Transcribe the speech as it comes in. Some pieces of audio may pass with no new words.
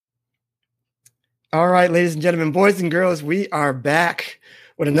All right, ladies and gentlemen, boys and girls, we are back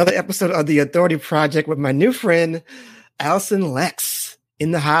with another episode of the Authority Project with my new friend, Alyson Lex,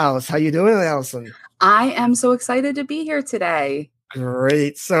 in the house. How you doing, Alyson? I am so excited to be here today.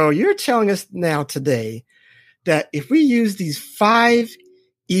 Great. So you're telling us now today that if we use these 5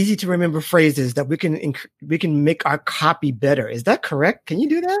 easy to remember phrases that we can make our copy better. Is that correct? Can you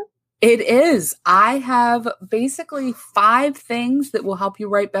do that? It is. I have basically 5 things that will help you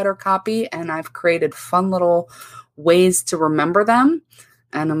write better copy, and I've created fun little ways to remember them,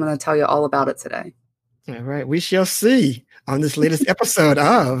 and I'm going to tell you all about it today. All right. We shall see on this latest episode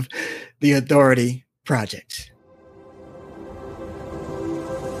of the Authority Project.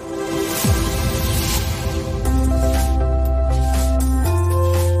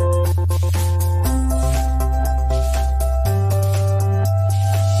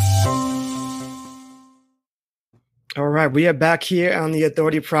 All right, we are back here on the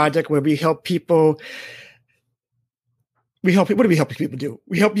Authority Project where we help people. What do we help people do?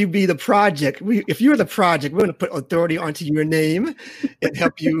 We help you be the project. If you're the project, we're going to put authority onto your name and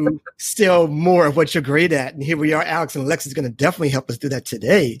help you sell more of what you're great at. And here we are, Alyson Lex is going to definitely help us do that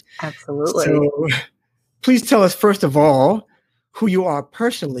today. Absolutely. So please tell us, first of all, who you are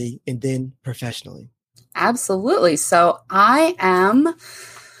personally and then professionally. Absolutely. So I am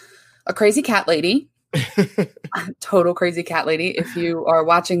a crazy cat lady. Total crazy cat lady. If you are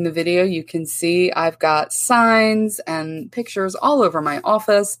watching the video, you can see I've got signs and pictures all over my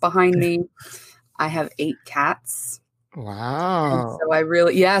office behind me. I have 8 cats. Wow. And so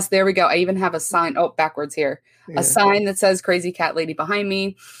yes, there we go. I even have a sign. Oh, backwards here. Yeah. A sign that says crazy cat lady behind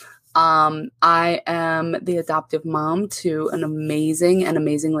me. I am the adoptive mom to an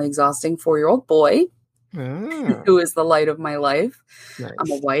amazingly exhausting 4-year-old boy who is the light of my life. Nice.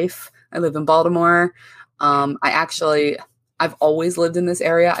 I'm a wife. I live in Baltimore. I've always lived in this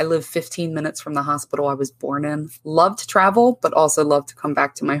area. I live 15 minutes from the hospital I was born in. Love to travel, but also love to come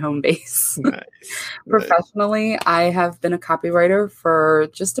back to my home base. Nice. Professionally, I have been a copywriter for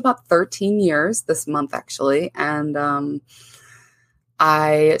just about 13 years this month, actually. And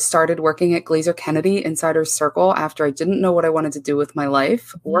I started working at Glazer Kennedy Insider Circle after I didn't know what I wanted to do with my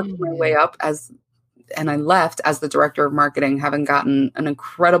life. Worked my way up and I left as the director of marketing, having gotten an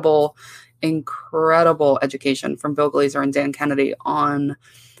incredible education from Bill Glazer and Dan Kennedy on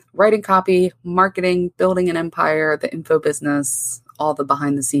writing copy, marketing, building an empire, the info business, all the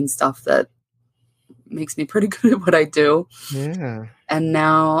behind the scenes stuff that makes me pretty good at what I do. Yeah. And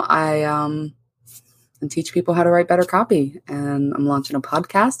now I teach people how to write better copy. And I'm launching a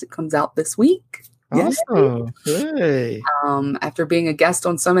podcast. It comes out this week. Awesome. Hey. After being a guest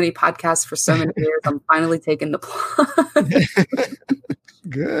on so many podcasts for so many years, I'm finally taking the plunge.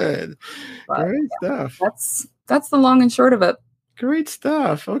 Good. But, great stuff. That's the long and short of it. Great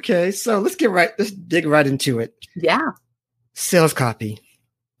stuff. Okay. So let's dig right into it. Yeah. Sales copy.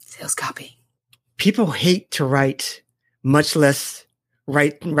 People hate to write, much less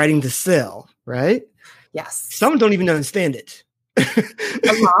writing to sell, right? Yes. Some don't even understand it.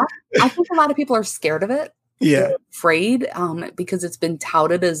 A lot. I think a lot of people are scared of it. Yeah. They're afraid because it's been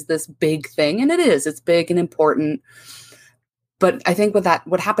touted as this big thing. And it is. It's big and important. But I think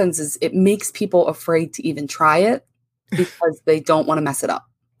what happens is it makes people afraid to even try it because they don't want to mess it up.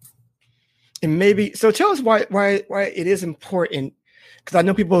 And so tell us why it is important. Because I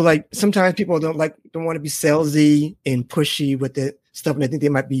know people sometimes people don't want to be salesy and pushy with the stuff, and I think they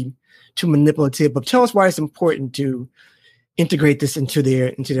might be too manipulative. But tell us why it's important to integrate this into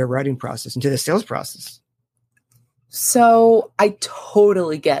their writing process, into their sales process. So I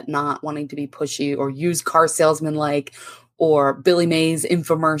totally get not wanting to be pushy or used car salesman or Billy Mays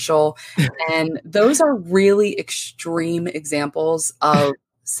infomercial. And those are really extreme examples of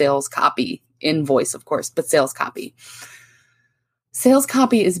sales copy, in voice, of course, but sales copy. Sales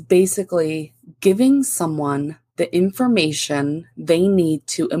copy is basically giving someone the information they need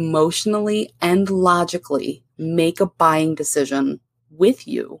to emotionally and logically make a buying decision with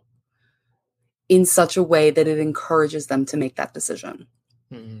you in such a way that it encourages them to make that decision.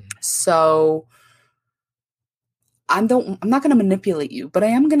 Mm. So I'm not going to manipulate you, but I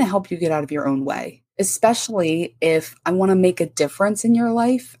am going to help you get out of your own way, especially if I want to make a difference in your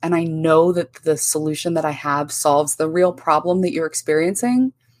life and I know that the solution that I have solves the real problem that you're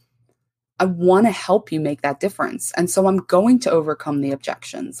experiencing. I want to help you make that difference. And so I'm going to overcome the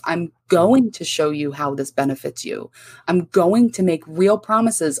objections. I'm going to show you how this benefits you. I'm going to make real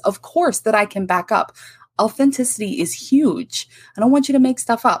promises, of course, that I can back up. Authenticity is huge. I don't want you to make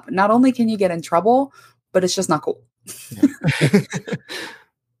stuff up. Not only can you get in trouble, but it's just not cool. Yeah.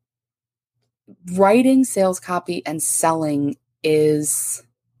 Writing sales copy and selling is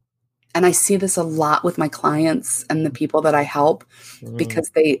And I see this a lot with my clients and the people that I help because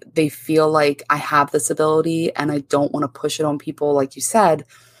they feel like I have this ability and I don't want to push it on people, like you said,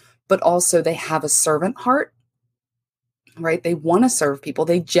 but also they have a servant heart, right? They want to serve people.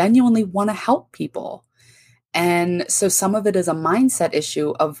 They genuinely want to help people. And so some of it is a mindset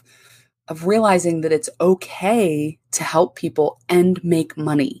issue of realizing that it's okay to help people and make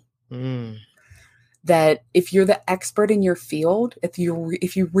money. That if you're the expert in your field, if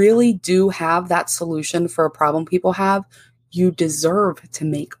you really do have that solution for a problem people have, you deserve to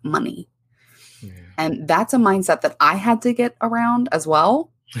make money. Yeah. And that's a mindset that I had to get around as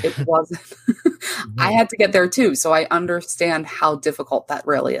well. It wasn't, I had to get there too. So I understand how difficult that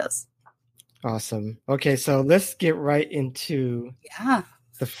really is. Awesome. Okay. So let's get right into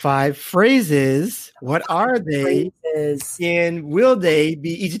the 5 phrases. What are they? And will they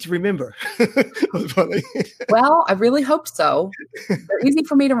be easy to remember? Well, I really hope so. They're easy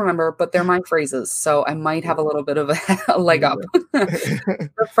for me to remember, but they're my phrases. So I might have a little bit of a leg up.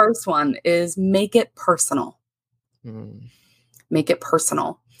 The first one is make it personal. Make it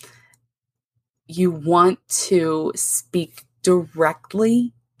personal. You want to speak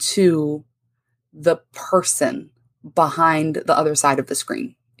directly to the person behind the other side of the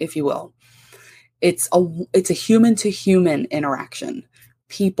screen, if you will. It's a human to human interaction.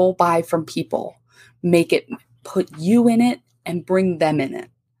 People buy from people. Put you in it and bring them in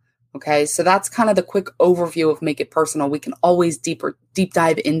it. Okay. So that's kind of the quick overview of make it personal. We can always deep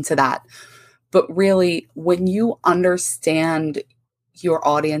dive into that. But really, when you understand your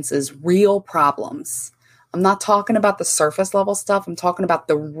audience's real problems, I'm not talking about the surface level stuff. I'm talking about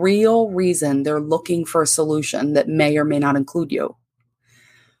the real reason they're looking for a solution that may or may not include you.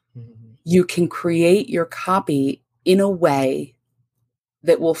 You can create your copy in a way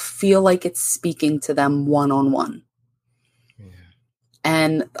that will feel like it's speaking to them one-on-one. Yeah.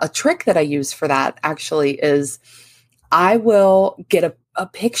 And a trick that I use for that actually is I will get a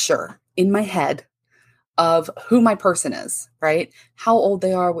picture in my head of who my person is, right? How old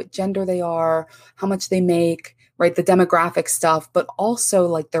they are, what gender they are, how much they make, right? The demographic stuff, but also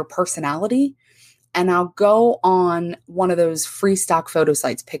like their personality. And I'll go on one of those free stock photo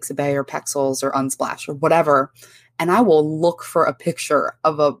sites, Pixabay or Pexels or Unsplash or whatever, and I will look for a picture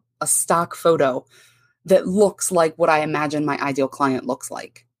of a stock photo that looks like what I imagine my ideal client looks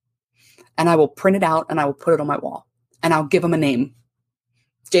like. And I will print it out and I will put it on my wall. And I'll give them a name.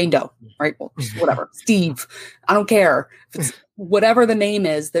 Jane Doe, right? Well, whatever. Steve. I don't care. If it's whatever the name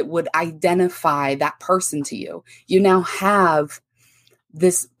is that would identify that person to you. You now have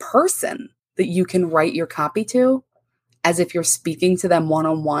this person that you can write your copy to as if you're speaking to them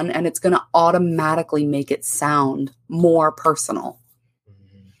one-on-one, and it's going to automatically make it sound more personal.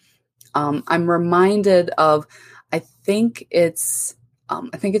 I'm reminded of, I think it's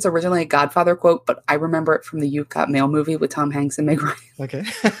originally a Godfather quote, but I remember it from the You've Got Mail movie with Tom Hanks and Meg Ryan. Okay.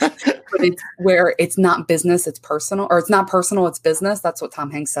 But it's where it's not business, it's personal, or it's not personal, it's business. That's what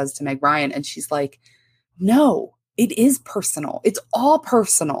Tom Hanks says to Meg Ryan. And she's like, no, it is personal. It's all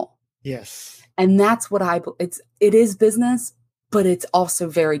personal. Yes. And that's what it is business, but it's also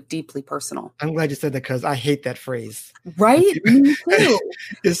very deeply personal. I'm glad you said that because I hate that phrase. Right? Me too.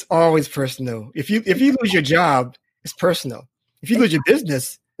 It's always personal. If you lose your job, it's personal. If you lose your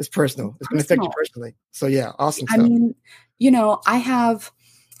business, it's personal. It's going to affect you personally. So yeah, awesome stuff. I mean, I have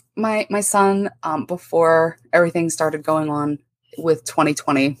my son, before everything started going on with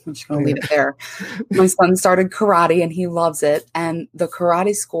 2020, I'm just going to leave it there. My son started karate and he loves it. And the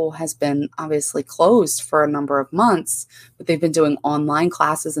karate school has been obviously closed for a number of months, but they've been doing online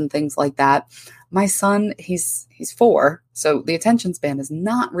classes and things like that. My son, he's 4. So the attention span is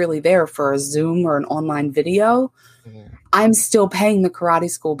not really there for a Zoom or an online video. Yeah. I'm still paying the karate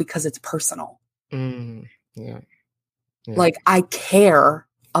school because it's personal. Mm, yeah. Like I care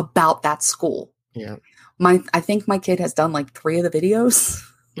about that school. Yeah. I think my kid has done like 3 of the videos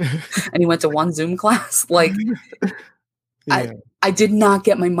and he went to 1 Zoom class. Like yeah. I did not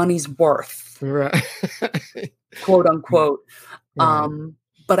get my money's worth, right. quote unquote. Right.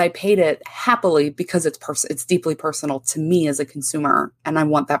 But I paid it happily because it's deeply personal to me as a consumer. And I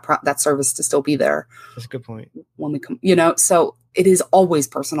want that service to still be there. That's a good point. When we come, so it is always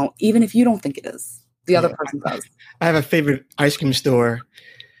personal, even if you don't think it is. The other person does. I have a favorite ice cream store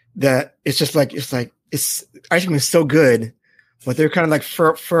that it's just like, it's ice cream is so good, but they're kind of like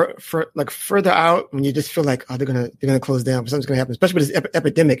further out when you just feel like, oh, they're gonna close down. Something's gonna happen, especially with this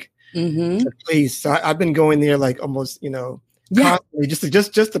epidemic. Mm-hmm. So please, so I've been going there like almost constantly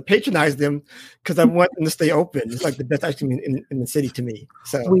just to patronize them because I want them to stay open. It's like the best ice cream in the city to me.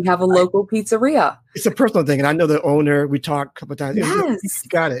 So we have a local pizzeria. It's a personal thing, and I know the owner. We talked a couple of times. Yes,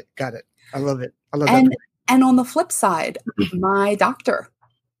 got it. I love it. I love that. that. And on the flip side, my doctor's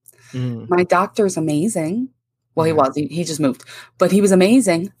amazing. Well, he just moved, but he was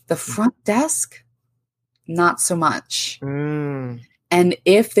amazing. The front desk, not so much. And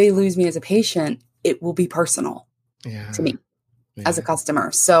if they lose me as a patient, it will be personal to me as a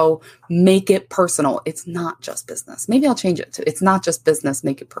customer. So make it personal. It's not just business. Maybe I'll change it to it's not just business.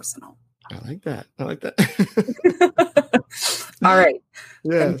 Make it personal. I like that. All right.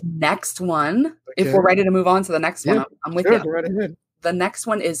 Yeah. The next one, if we're ready to move on to the next one, I'm with you. Go right ahead. The next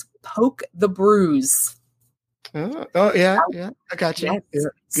one is poke the bruise. Oh yeah. I got you. Yes.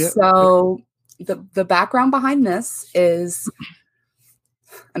 Yeah. So the background behind this is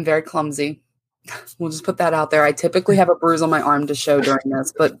I'm very clumsy. We'll just put that out there. I typically have a bruise on my arm to show during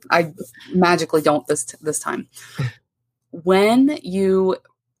this, but I magically don't this time. When you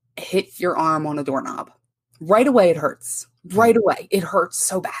hit your arm on a doorknob, right away it hurts. Right away. It hurts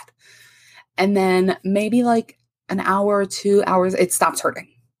so bad. And then maybe like an hour or 2 hours, it stops hurting.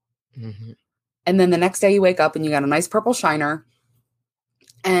 Mm-hmm. And then the next day you wake up and you got a nice purple shiner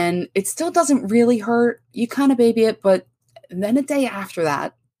and it still doesn't really hurt. You kind of baby it, but then a day after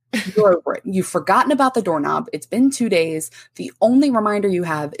that, you're over it. You've forgotten about the doorknob. It's been 2 days. The only reminder you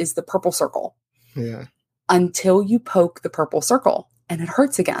have is the purple circle. Yeah. Until you poke the purple circle and it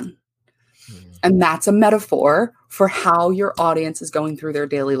hurts again. Mm. And that's a metaphor for how your audience is going through their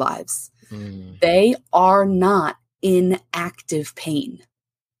daily lives. Mm. They are not in active pain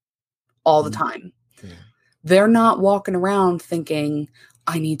all the time. Yeah. They're not walking around thinking,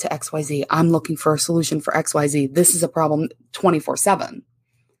 I need to XYZ. I'm looking for a solution for XYZ. This is a problem 24/7.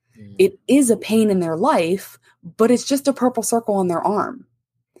 Mm. It is a pain in their life, but it's just a purple circle on their arm.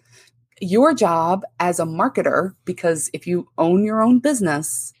 Your job as a marketer, because if you own your own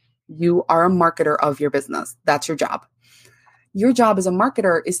business, you are a marketer of your business. That's your job. Your job as a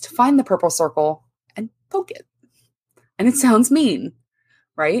marketer is to find the purple circle and poke it. And it sounds mean,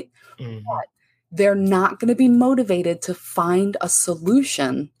 right? Mm-hmm. But they're not going to be motivated to find a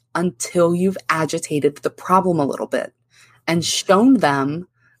solution until you've agitated the problem a little bit and shown them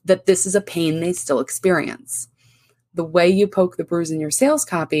that this is a pain they still experience. The way you poke the bruise in your sales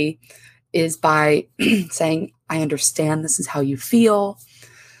copy is by saying, I understand this is how you feel.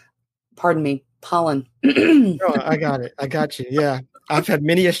 Pardon me, pollen. Oh, I got it. I got you. Yeah. I've had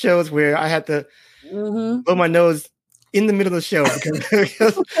many shows where I had to blow my nose in the middle of the show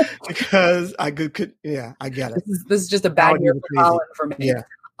because I could I get it. This is just a bad year for pollen for me. Yeah.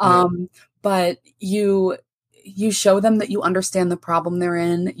 But you show them that you understand the problem they're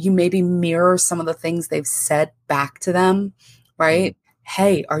in. You maybe mirror some of the things they've said back to them, right?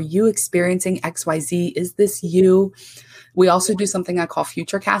 Hey, are you experiencing XYZ? Is this you? We also do something I call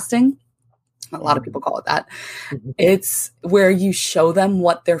future casting. A lot of people call it that. It's where you show them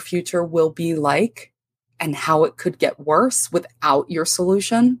what their future will be like and how it could get worse without your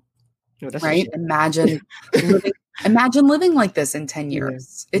solution, right? Imagine living like this in 10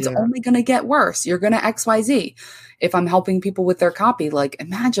 years. It's only going to get worse. You're going to XYZ. If I'm helping people with their copy, like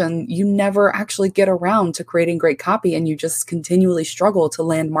imagine you never actually get around to creating great copy and you just continually struggle to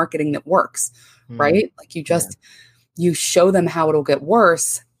land marketing that works, right? Like you show them how it'll get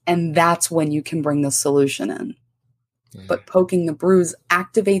worse and that's when you can bring the solution in. Yeah. But poking the bruise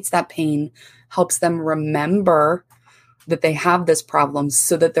activates that pain, helps them remember that they have this problem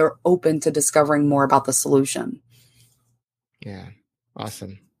so that they're open to discovering more about the solution. Yeah.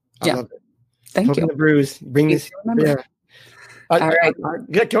 Awesome. I love it. Thank you. The bruise. Bring this. Yeah. All right.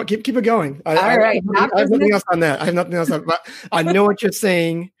 Keep it going. All right. I have nothing else on that. I have nothing else on but I know what you're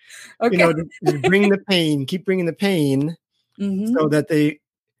saying. Okay. To bring the pain, keep bringing the pain so that they,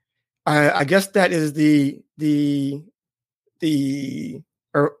 I guess that is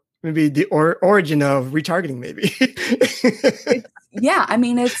or maybe the origin of retargeting, maybe. I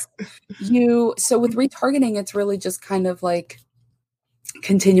mean, it's so with retargeting, it's really just kind of like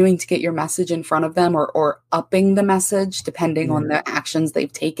continuing to get your message in front of them or upping the message depending on the actions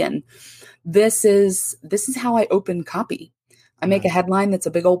they've taken. This is how I open copy. I make a headline that's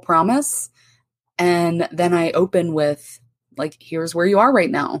a big old promise. And then I open with like, here's where you are right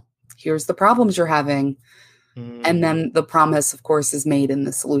now. Here's the problems you're having. And then the promise, of course, is made in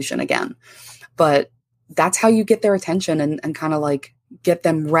the solution again. But that's how you get their attention and kind of like get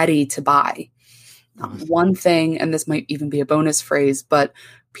them ready to buy. One thing, and this might even be a bonus phrase, but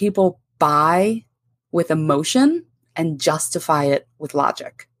people buy with emotion and justify it with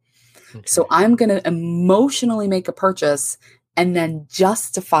logic. Okay. So I'm going to emotionally make a purchase and then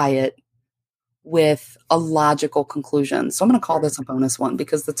justify it with a logical conclusion. So I'm going to call this a bonus one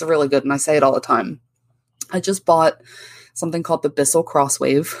because that's a really good, and I say it all the time. I just bought something called the Bissell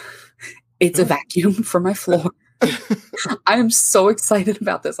Crosswave. It's a vacuum for my floor. I am so excited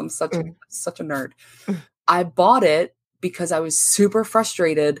about this. I'm such a nerd. I bought it because I was super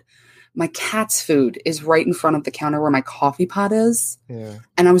frustrated. My cat's food is right in front of the counter where my coffee pot is. Yeah.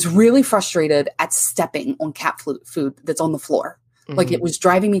 And I was really frustrated at stepping on cat food that's on the floor. Like, it was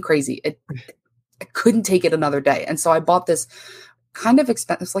driving me crazy. I couldn't take it another day. And so I bought this kind of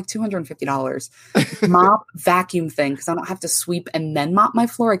expensive, it's like $250 mop vacuum thing, because I don't have to sweep and then mop my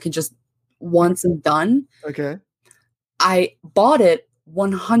floor. I can just once and done. Okay. I bought it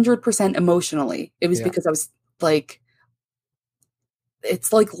 100% emotionally. It was because I was like,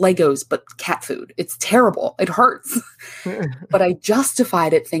 it's like Legos, but cat food. It's terrible. It hurts. But I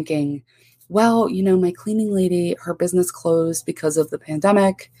justified it thinking, well, my cleaning lady, her business closed because of the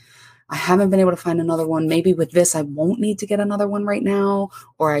pandemic. I haven't been able to find another one. Maybe with this, I won't need to get another one right now,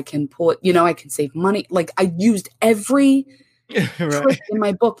 or I can pull it, I can save money. Like, I used every trick in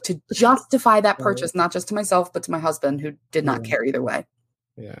my book to justify that purchase, not just to myself, but to my husband, who did not care either way.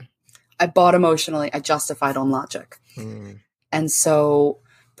 Yeah. I bought emotionally. I justified on logic. And so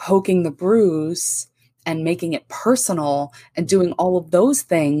poking the bruise and making it personal and doing all of those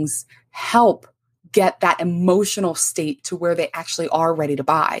things help get that emotional state to where they actually are ready to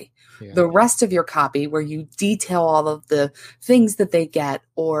buy. Yeah. The rest of your copy, where you detail all of the things that they get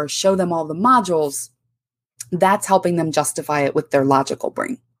or show them all the modules, that's helping them justify it with their logical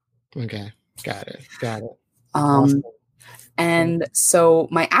brain. Okay. Got it. Awesome. And so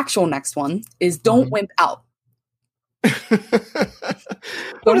my actual next one is don't wimp out.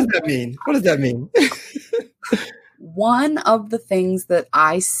 What does that mean? One of the things that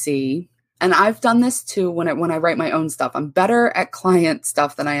I see, and I've done this too when I write my own stuff, I'm better at client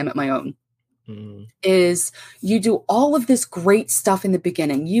stuff than I am at my own, is you do all of this great stuff in the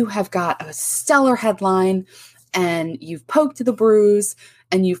beginning. You have got a stellar headline and you've poked the bruise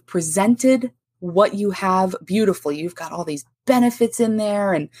and you've presented what you have beautifully. You've got all these benefits in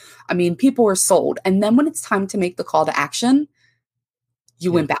there. And I mean, people are sold. And then when it's time to make the call to action,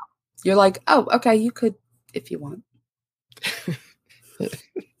 you wimp out. You're like, oh, okay, you could, if you want.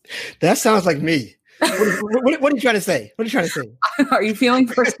 That sounds like me. What are you trying to say? Are you feeling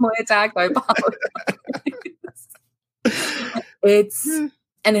personally attacked? I apologize.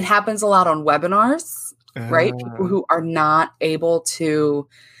 And it happens a lot on webinars, right? People who are not able to,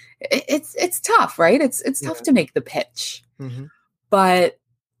 it's tough, right? It's tough to make the pitch, but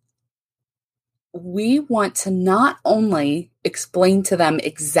we want to not only explain to them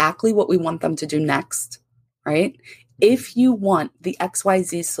exactly what we want them to do next, right? If you want the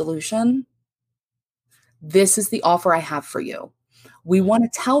XYZ solution, this is the offer I have for you. We want to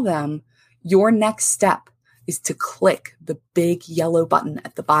tell them your next step is to click the big yellow button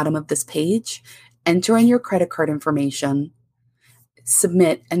at the bottom of this page, enter in your credit card information,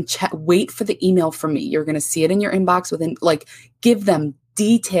 submit, and wait for the email from me. You're going to see it in your inbox give them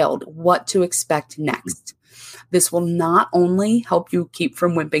detailed what to expect next. This will not only help you keep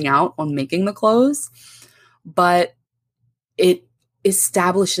from wimping out on making the close, but it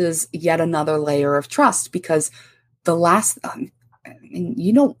establishes yet another layer of trust, because the last,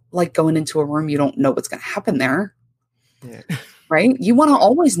 you don't like going into a room, you don't know what's going to happen there, right? You want to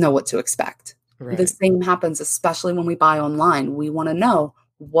always know what to expect. Right. The same happens, especially when we buy online. We want to know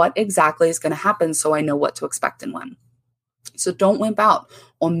what exactly is going to happen so I know what to expect and when. So don't wimp out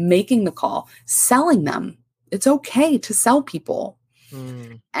on making the call, selling them. It's okay to sell people.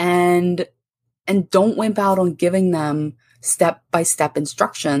 And don't wimp out on giving them step-by-step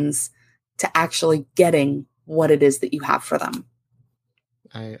instructions to actually getting what it is that you have for them.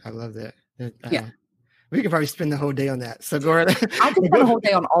 I love that. We could probably spend the whole day on that. So go ahead. I could spend a whole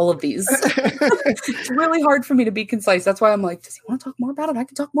day on all of these. It's really hard for me to be concise. That's why I'm like, does he want to talk more about it? I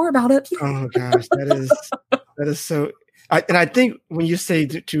can talk more about it. Oh gosh, that is so. I think when you say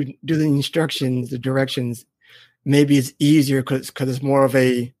to do the instructions, the directions, maybe it's easier because it's more of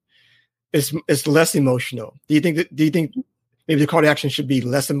it's less emotional. Do you think maybe the call to action should be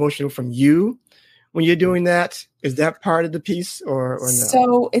less emotional from you when you're doing that? Is that part of the piece or no?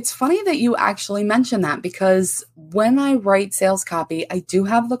 So it's funny that you actually mentioned that, because when I write sales copy, I do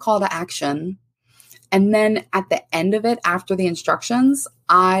have the call to action. And then at the end of it, after the instructions,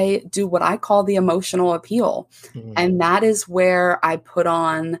 I do what I call the emotional appeal. And that is where I put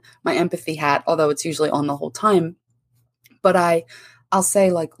on my empathy hat, although it's usually on the whole time. But I'll say,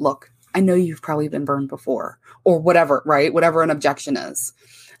 like, look, I know you've probably been burned before, or whatever, right? Whatever an objection is.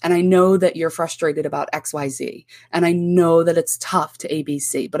 And I know that you're frustrated about XYZ. And I know that it's tough to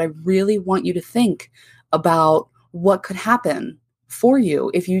ABC, but I really want you to think about what could happen for you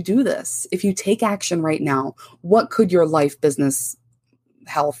if you do this. If you take action right now, what could your life, business,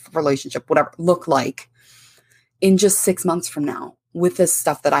 health, relationship, whatever look like in just 6 months from now with this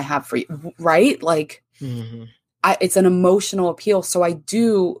stuff that I have for you, right? Like, it's an emotional appeal. So I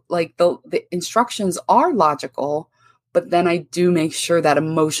do like the instructions are logical, but then I do make sure that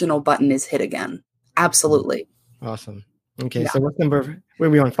emotional button is hit again. Absolutely. Awesome. Okay. Yeah. So what's number, were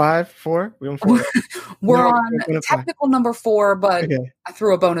we on 5, 4? We're on 4. We're on technical number 4, but I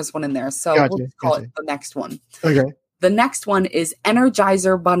threw a bonus one in there. So we'll just call it the next one. Okay. The next one is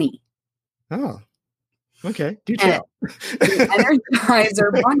Energizer Bunny. Oh, okay. Do tell. The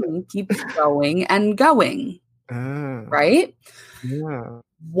Energizer Bunny keeps going and going. Right? Yeah.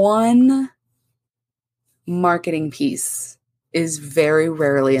 One marketing piece is very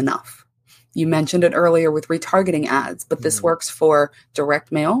rarely enough. You mentioned it earlier with retargeting ads, but this works for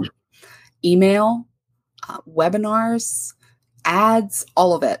direct mail, email, webinars, ads,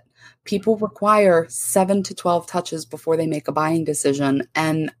 all of it. People require 7 to 12 touches before they make a buying decision.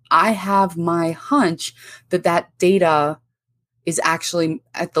 And I have my hunch that that data is actually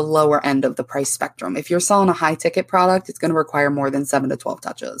at the lower end of the price spectrum. If you're selling a high ticket product, it's going to require more than 7 to 12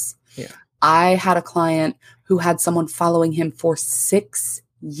 touches. Yeah. I had a client who had someone following him for 6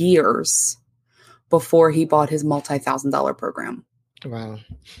 years before he bought his multi-$1,000 program. Wow.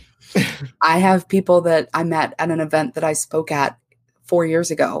 I have people that I met at an event that I spoke at 4 years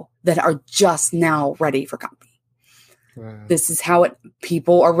ago that are just now ready for copy. Wow. This is how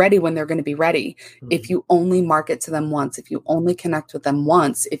people are ready when they're going to be ready. If you only market to them once, if you only connect with them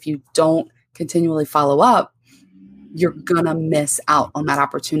once, if you don't continually follow up, you're going to miss out on that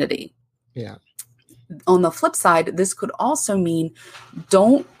opportunity. Yeah. On the flip side, this could also mean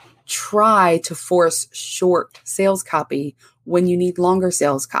don't try to force short sales copy when you need longer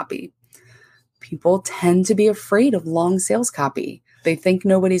sales copy. People tend to be afraid of long sales copy. They think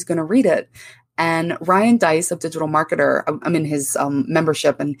nobody's going to read it. And Ryan Dice of Digital Marketer, I'm in his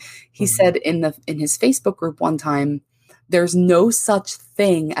membership, and he said in his Facebook group one time, there's no such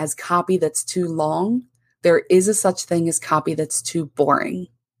thing as copy that's too long. There is a such thing as copy that's too boring.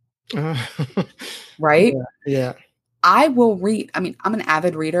 Right? Yeah. I will read, I'm an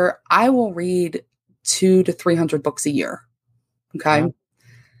avid reader. I will read 200 to 300 books a year. Okay. Wow.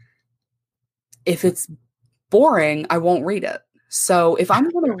 If it's boring, I won't read it. So if I'm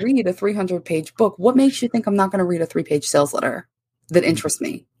going to read a 300-page book, what makes you think I'm not going to read a 3-page sales letter that interests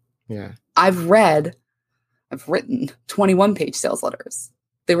me? Yeah. I've written 21-page sales letters.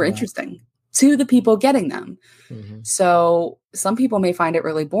 They were interesting to the people getting them. So some people may find it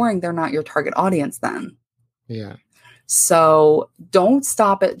really boring. They're not your target audience then. Yeah. So don't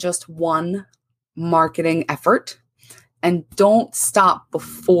stop at just one marketing effort, and don't stop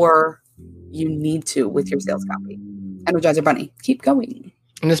before you need to with your sales copy. Energizer Bunny, keep going.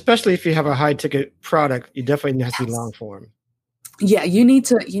 And especially if you have a high ticket product, you definitely have to be long form. Yeah, you need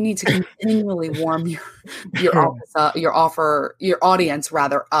to continually warm your audience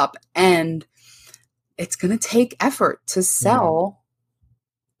rather up, and it's going to take effort to sell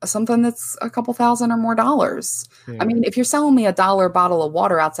something that's a couple $1,000 or more dollars. Yeah. I mean, if you're selling me $1 bottle of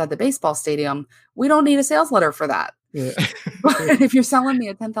water outside the baseball stadium, we don't need a sales letter for that. Yeah. But if you're selling me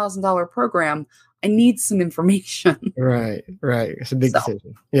a $10,000 program, I need some information. Right. It's a big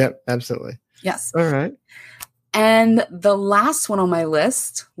decision. Yep, absolutely. Yes. All right. And the last one on my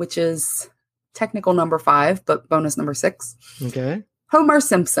list, which is technical number 5, but bonus number 6. Okay. Homer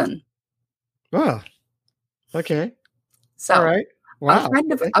Simpson. Oh, okay. So, all right. Wow.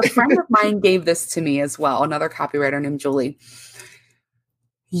 A friend of mine gave this to me as well, another copywriter named Julie.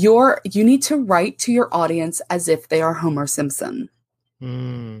 You need to write to your audience as if they are Homer Simpson.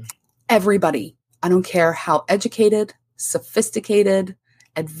 Everybody. I don't care how educated, sophisticated,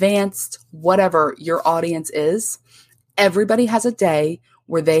 advanced, whatever your audience is. Everybody has a day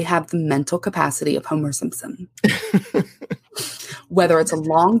where they have the mental capacity of Homer Simpson. Whether it's a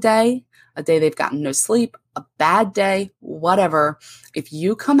long day, a day they've gotten no sleep, a bad day, whatever. If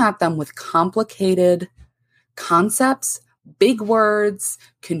you come at them with complicated concepts, big words,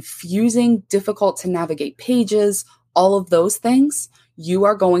 confusing, difficult to navigate pages, all of those things, you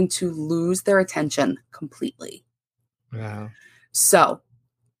are going to lose their attention completely. Wow. So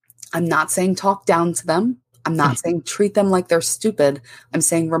I'm not saying talk down to them. I'm not saying treat them like they're stupid. I'm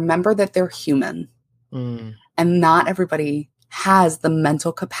saying remember that they're human. And not everybody has the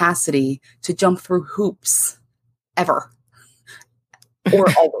mental capacity to jump through hoops ever or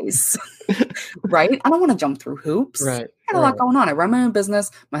always. Right? I don't want to jump through hoops. Right. got a lot going on. I run my own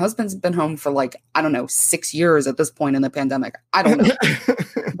business. My husband's been home for like, I don't know, 6 years at this point in the pandemic. I don't know.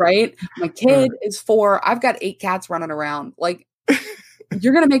 Right? My kid is 4. I've got 8 cats running around. Like,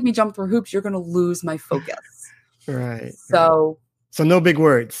 you're going to make me jump through hoops. You're going to lose my focus. Right. So no big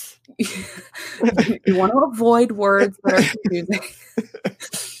words. You want to avoid words that are confusing.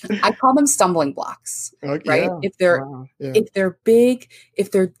 I call them stumbling blocks, right? Yeah. If they're big,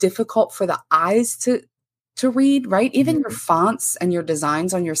 if they're difficult for the eyes to read, right? Even your fonts and your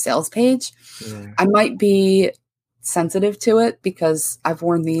designs on your sales page, I might be sensitive to it because I've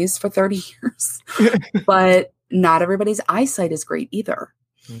worn these for 30 years, but not everybody's eyesight is great either.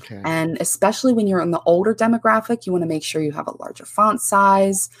 Okay. And especially when you're in the older demographic, you want to make sure you have a larger font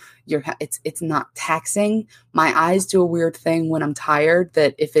size. It's not taxing. My eyes do a weird thing when I'm tired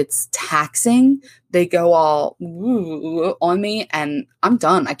that if it's taxing, they go all on me and I'm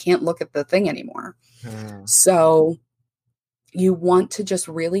done. I can't look at the thing anymore. So you want to just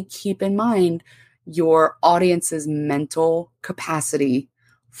really keep in mind your audience's mental capacity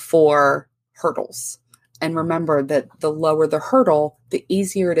for hurdles. And remember that the lower the hurdle, the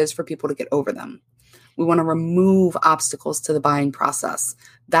easier it is for people to get over them. We want to remove obstacles to the buying process.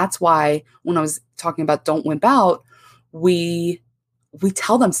 That's why when I was talking about don't wimp out, we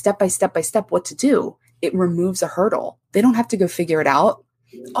tell them step by step what to do. It removes a hurdle. They don't have to go figure it out.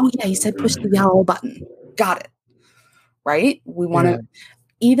 Oh yeah, you said push the yellow button. Got it. Right? We want to,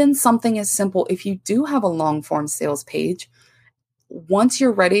 even something as simple, if you do have a long form sales page, once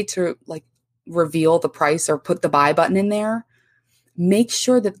you're ready to like reveal the price or put the buy button in there, make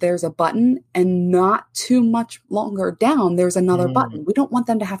sure that there's a button and not too much longer down, there's another button. We don't want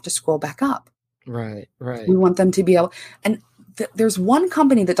them to have to scroll back up. Right. We want them to be able, and there's one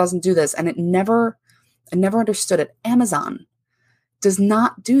company that doesn't do this, and I never understood it. Amazon does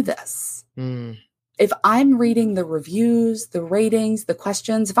not do this. If I'm reading the reviews, the ratings, the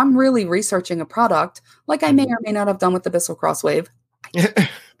questions, if I'm really researching a product, like I may or may not have done with the Bissell Crosswave,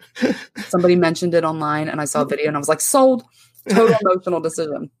 somebody mentioned it online and I saw a video and I was like, sold. Total emotional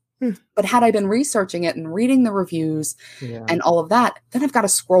decision. But had I been researching it and reading the reviews and all of that, then I've got to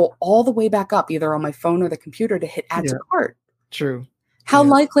scroll all the way back up, either on my phone or the computer, to hit add to cart. True. How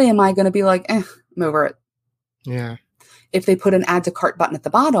likely am I going to be like, I'm over it? Yeah. If they put an add to cart button at the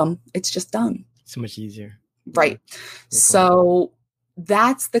bottom, it's just done. So much easier. Right. So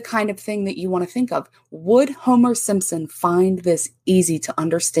that's the kind of thing that you want to think of. Would Homer Simpson find this easy to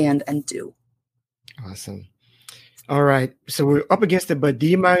understand and do? Awesome. All right. So we're up against it, but do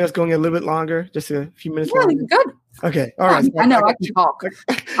you mind us going a little bit longer? Just a few minutes longer? Good. Okay. All right. I know I can talk.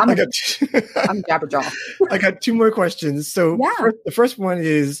 I'm jabberjaw. I got 2 more questions. So the first one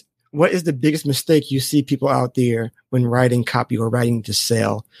is, what is the biggest mistake you see people out there when writing copy or writing to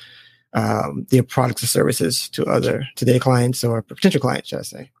sell their products or services to their clients or potential clients, should I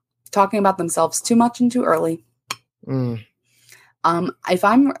say? Talking about themselves too much and too early. Let's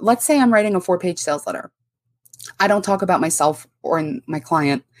say I'm writing a 4-page sales letter. I don't talk about myself or my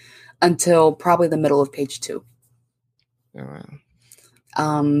client until probably the middle of page 2. Oh,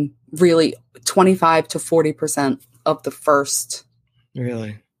 wow. Really 25 to 40% of the first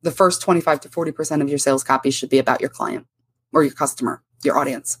 25 to 40% of your sales copy should be about your client or your customer, your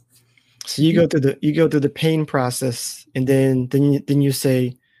audience. So you go through the pain process, and then you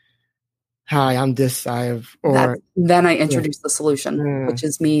say, "Hi, I'm this. Then I introduce the solution, which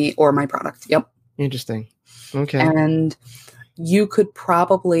is me or my product." Yep. Interesting. Okay. And you could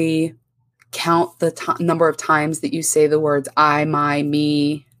probably count the number of times that you say the words I, my,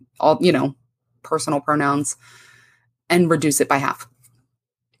 me, all personal pronouns, and reduce it by half.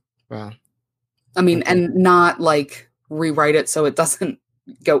 Wow. I mean, and not like rewrite it so it doesn't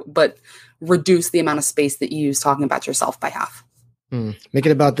go, but reduce the amount of space that you use talking about yourself by half. Make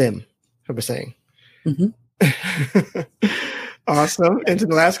it about them, what we're saying. Awesome. And to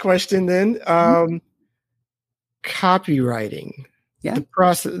the last question then, copywriting. Yeah. The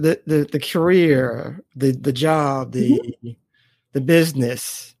process, the career, the job, the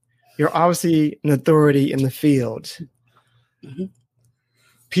business. You're obviously an authority in the field.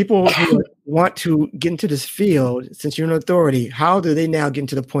 People who want to get into this field, since you're an authority, how do they now get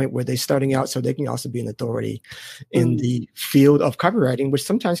into the point where they're starting out so they can also be an authority in the field of copywriting, which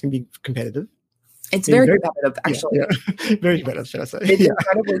sometimes can be competitive? It's very competitive, actually. Yeah. Very competitive, should I say. It's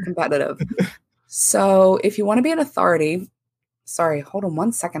incredibly competitive. So if you want to be an authority, sorry, hold on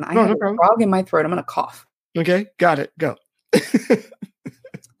one second. I have a frog in my throat. I'm going to cough. Okay, got it. Go.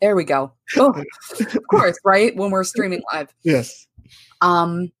 There we go. Oh, of course, right? When we're streaming live. Yes.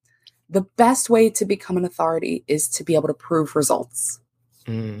 The best way to become an authority is to be able to prove results.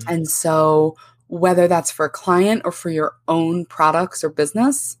 And so whether that's for a client or for your own products or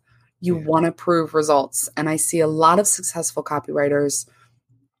business, you want to prove results. And I see a lot of successful copywriters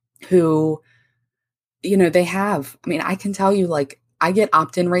who, they have, I can tell you, like, I get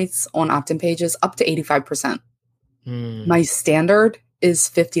opt-in rates on opt-in pages up to 85%. My standard is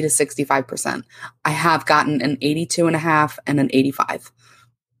 50 to 65%. I have gotten an 82.5 and an 85.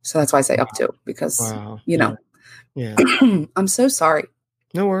 So that's why I say up to, because, I'm so sorry.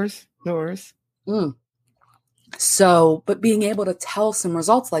 No worries. So, but being able to tell some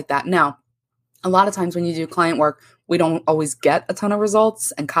results like that. Now, a lot of times when you do client work, we don't always get a ton of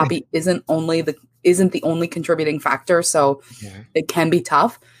results, and copy isn't the only contributing factor. So it can be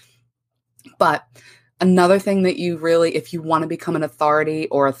tough. But another thing that you really, if you want to become an authority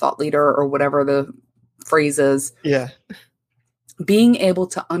or a thought leader or whatever the phrase is, being able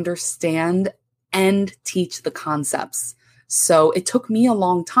to understand and teach the concepts. So it took me a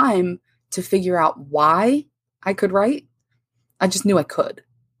long time to figure out why I could write. I just knew I could.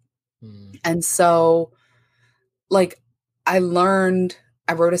 And so, like, I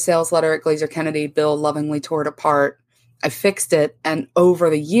wrote a sales letter at Glazer Kennedy. Bill lovingly tore it apart. I fixed it. And over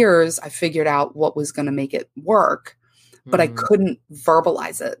the years, I figured out what was going to make it work, but I couldn't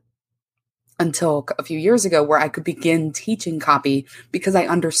verbalize it until a few years ago, where I could begin teaching copy because I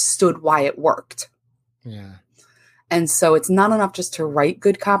understood why it worked. Yeah. And so it's not enough just to write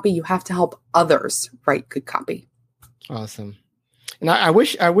good copy. You have to help others write good copy. Awesome. And I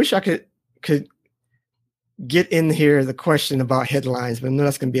wish I could get in here the question about headlines, but I know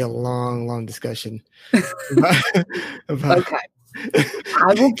that's going to be a long discussion. Okay.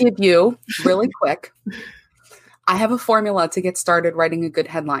 I will give you really quick. I have a formula to get started writing a good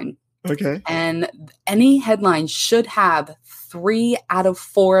headline. Okay. And any headline should have 3 out of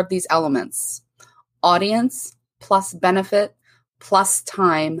 4 of these elements: audience plus benefit plus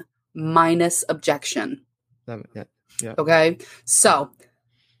time minus objection. Yeah. Okay. So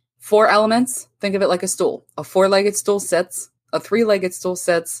 4 elements, think of it like a stool. A 4-legged stool sits, a 3-legged stool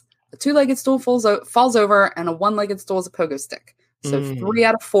sits, a 2-legged stool falls over, and a 1-legged stool is a pogo stick. So 3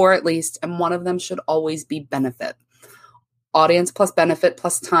 out of 4 at least, and one of them should always be benefit. Audience plus benefit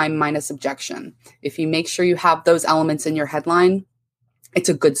plus time minus objection. If you make sure you have those elements in your headline, it's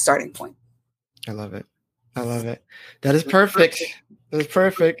a good starting point. I love it. That is perfect.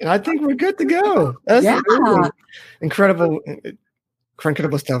 And I think we're good to go. That's really incredible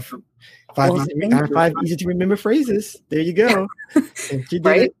stuff. 5 easy to remember phrases. There you go. And she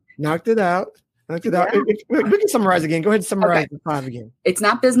did it. Knocked it out. We can summarize again. Go ahead and summarize the 5 again. It's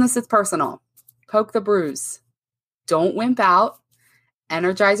not business, it's personal. Poke the bruise. Don't wimp out.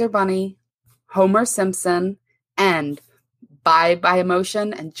 Energizer Bunny. Homer Simpson. And buy by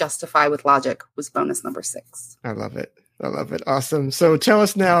emotion and justify with logic was bonus number 6. I love it. Awesome. So tell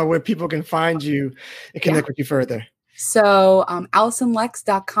us now where people can find you and connect with you further. So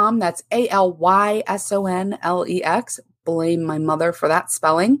AlysonLex.com. That's ALYSONLEX. Blame my mother for that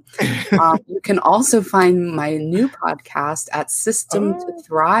spelling. You can also find my new podcast at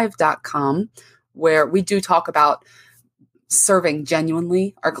systemtothrive.com, where we do talk about serving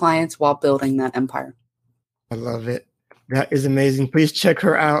genuinely our clients while building that empire. I love it. That is amazing. Please check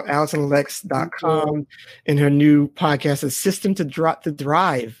her out, AlysonLex.com, and her new podcast is System to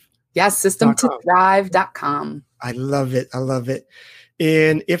Thrive. Yes, systemtothrive.com. I love it.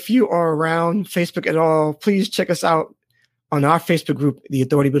 And if you are around Facebook at all, please check us out on our Facebook group, the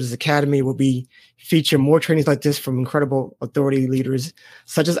Authority Builders Academy. Will be feature more trainings like this from incredible authority leaders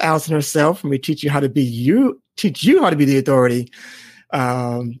such as Alyson herself, and we teach you how to be the authority,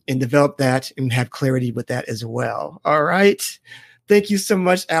 and develop that and have clarity with that as well. All right. Thank you so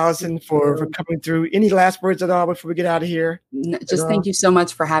much, Alyson, for coming through. Any last words at all before we get out of here? Just thank you so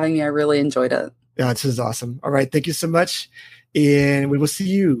much for having me. I really enjoyed it. Yeah, this is awesome. All right. Thank you so much. And we will see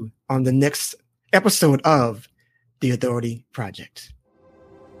you on the next episode of The Authority Project.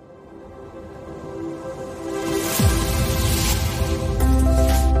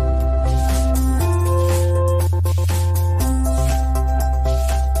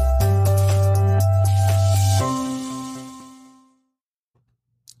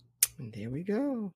 And there we go.